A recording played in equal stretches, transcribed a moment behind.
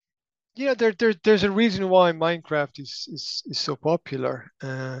there's a reason why Minecraft is so popular,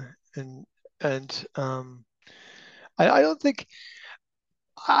 and and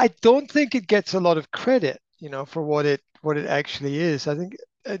I don't think it gets a lot of credit, for what it actually is. I think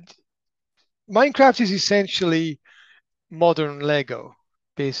uh, Minecraft is essentially modern Lego,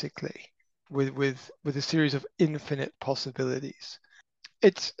 basically, with a series of infinite possibilities.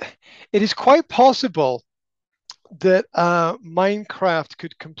 It's it is quite possible that Minecraft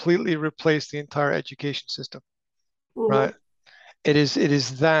could completely replace the entire education system, Hmm. right? It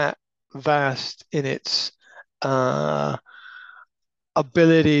is that vast in its uh,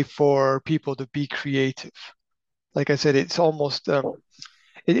 ability for people to be creative. Like I said, it's almost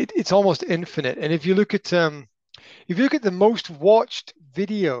infinite. And if you look at the most watched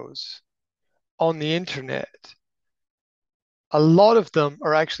videos on the internet, a lot of them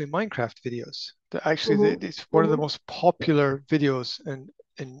are actually Minecraft videos. Hmm. It's one of the Hmm. most popular videos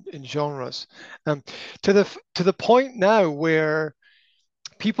in genres. Um, to the point now where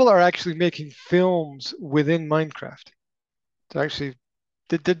people are actually making films within Minecraft. They're actually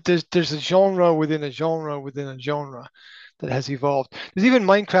there's a genre within a genre within a genre that has evolved. There's even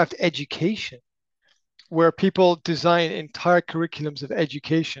Minecraft education, where people design entire curriculums of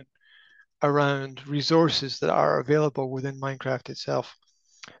education around resources that are available within Minecraft itself.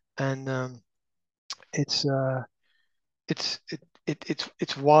 And it's uh,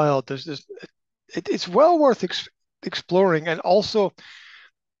 it's wild. It's well worth exploring. And also,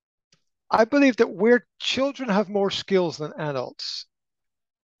 I believe that where children have more skills than adults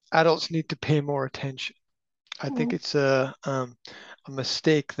need to pay more attention. I think Hmm. it's a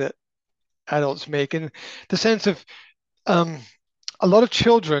mistake that adults make in the sense of um, a lot of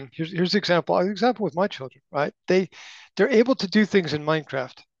children. Here's an example with my children, right? They're able to do things in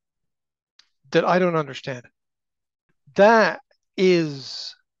Minecraft that I don't understand. That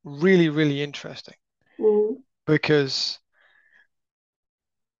is really, really interesting Hmm. because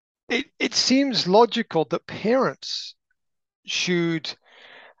it seems logical that parents should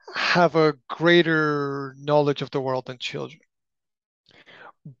have a greater knowledge of the world than children.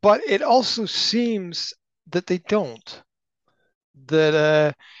 But it also seems that they don't.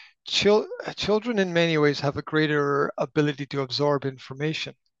 That children in many ways have a greater ability to absorb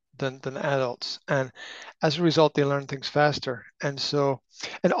information than adults, and as a result, they learn things faster.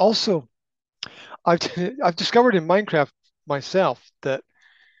 And also, I've I've discovered in Minecraft myself that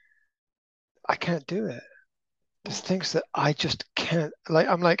I can't do it. There's things that I just can't. Like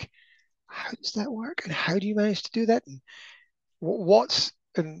I'm like, how does that work? And how do you manage to do that? And what's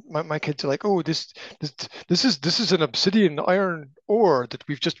and my kids are like, oh, this this is an obsidian iron ore that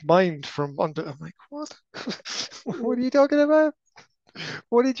we've just mined from under. I'm like, what? What are Hmm. you talking about?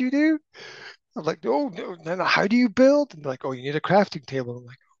 What did you do? I'm like, oh no, no, no, how do you build? And they're like, oh, you need a crafting table. I'm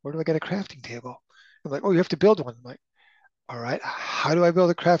like, where do I get a crafting table? I'm like, oh, you have to build one. I'm like, all right, how do I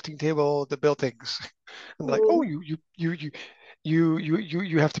build a crafting table to build things? And they're like, oh, Hmm.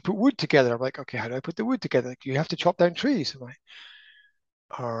 you have to put wood together. I'm like, okay, how do I put the wood together? Like, you have to chop down trees. I'm like,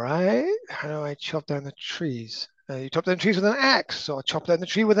 all right, how do I chop down the trees? You chop down trees with an axe. So I chop down the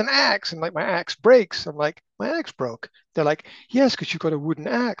tree with an axe, and like my axe breaks. I'm like, my axe broke. They're like, yes, because you got a wooden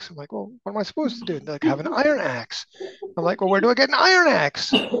axe. I'm like, well, what am I supposed to do? And they're like, have an iron axe. I'm like, well, where do I get an iron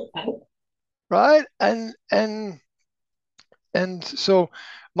axe? Right? And so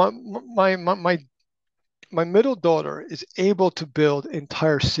my my my my my middle daughter is able to build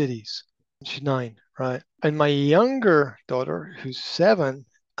entire cities. She's 9, right? And my younger daughter, who's 7,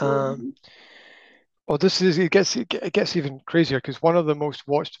 um, Hmm. well, it gets even crazier because one of the most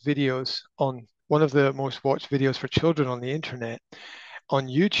watched videos for children on the internet on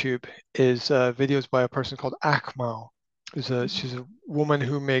YouTube is videos by a person called Akmal. She's a woman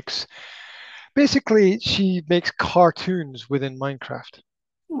who she makes cartoons within Minecraft.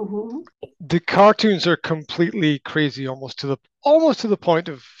 Hmm. The cartoons are completely crazy, almost to the point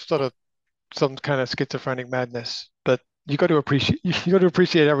of sort of some kind of schizophrenic madness. But you got to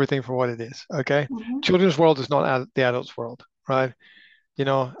appreciate everything for what it is. Okay, Hmm. children's world is not the adult's world, right?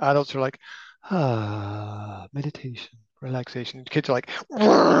 Adults are like meditation, relaxation. Kids are like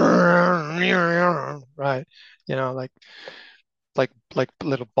right, like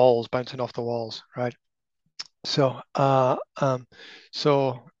little balls bouncing off the walls, right? So,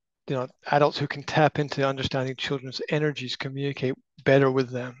 so adults who can tap into understanding children's energies communicate better with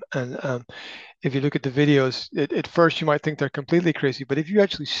them. And if you look at the videos, at first you might think they're completely crazy, but if you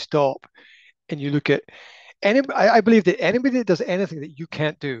actually stop and you look at I believe that anybody that does anything that you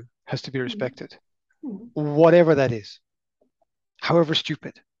can't do has to be respected, Hmm. whatever that is, however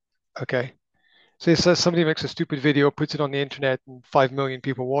stupid. Okay. Say somebody makes a stupid video, puts it on the internet, and 5 million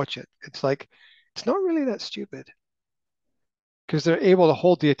people watch it. It's like, it's not really that stupid because they're able to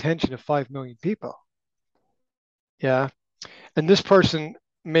hold the attention of 5 million people. Yeah. And this person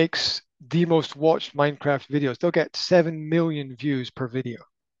makes the most watched Minecraft videos. They'll get 7 million views per video,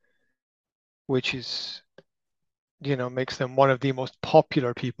 which is, makes them one of the most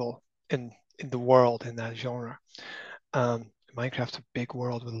popular people in the world in that genre. Minecraft's a big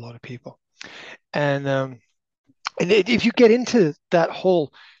world with a lot of people. And if you get into that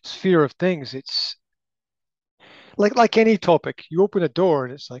whole sphere of things, it's like any topic. You open a door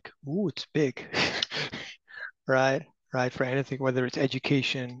and it's like, ooh, it's big, right? Right, for anything, whether it's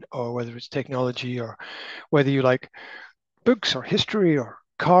education or whether it's technology or whether you like books or history or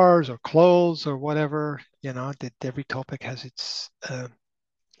cars or clothes or whatever, that every topic has its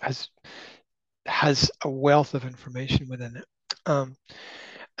has has a wealth of information within it.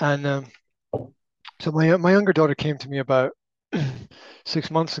 And So my younger daughter came to me about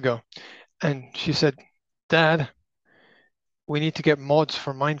 6 months ago, and she said, "Dad, we need to get mods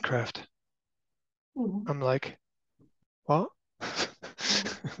for Minecraft." Mhm. I'm like, "What?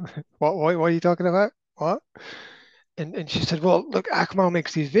 What are you talking about? What?" And she said, "Well, look, Akmal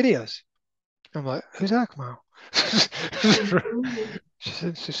makes these videos." I'm like, "Who's Akmal?" Mhm.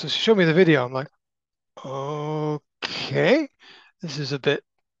 She said, "Show me the video." I'm like, "Okay, this is a bit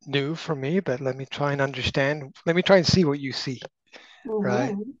new for me, but let me try and understand. Let me try and see what you see,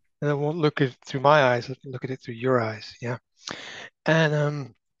 right? Mhm. And I won't look at it through my eyes. I look at it through your eyes. Yeah."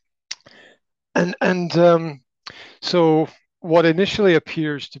 And and so what initially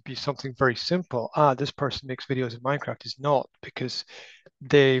appears to be something very simple, this person makes videos in Minecraft, is not, because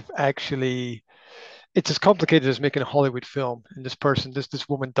they've actually, it's as complicated as making a Hollywood film. And this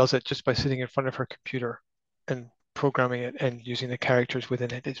woman does it just by sitting in front of her computer and programming it and using the characters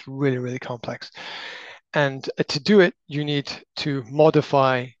within it. It's really, really complex. And to do it, you need to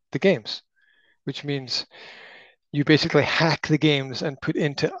modify the games, which means you basically hack the games and put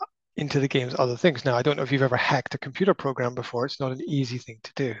into the games other things. Now, I don't know if you've ever hacked a computer program before. It's not an easy thing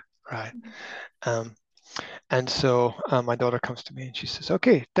to do, right? Um, and so my daughter comes to me and she says,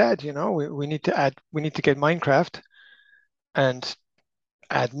 "Okay, Dad, we need to get Minecraft and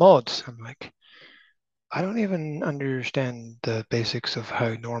add mods." I'm like, "I don't even understand the basics of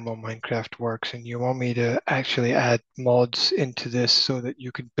how normal Minecraft works, and you want me to actually add mods into this so that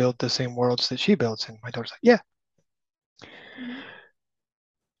you can build the same worlds that she builds?" And my daughter's like, "Yeah." Mhm.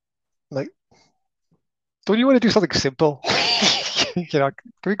 I'm like, don't you want to do something simple? Can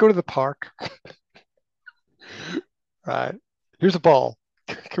we go to the park? Right. Here's a ball.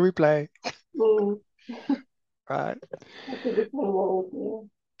 Can we play? Mhm. Right. That's a different world,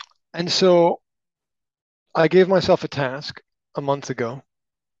 yeah. And so I gave myself a task a month ago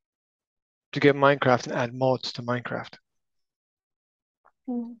to get Minecraft and add mods to Minecraft.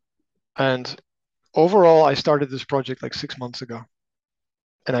 Mhm. And overall, I started this project like 6 months ago.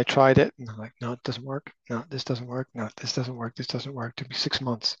 And I tried it and I'm like, no, it doesn't work. No, this doesn't work. No, this doesn't work. This doesn't work. It took me 6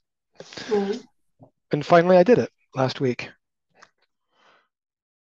 months. Mhm. And finally I did it last week.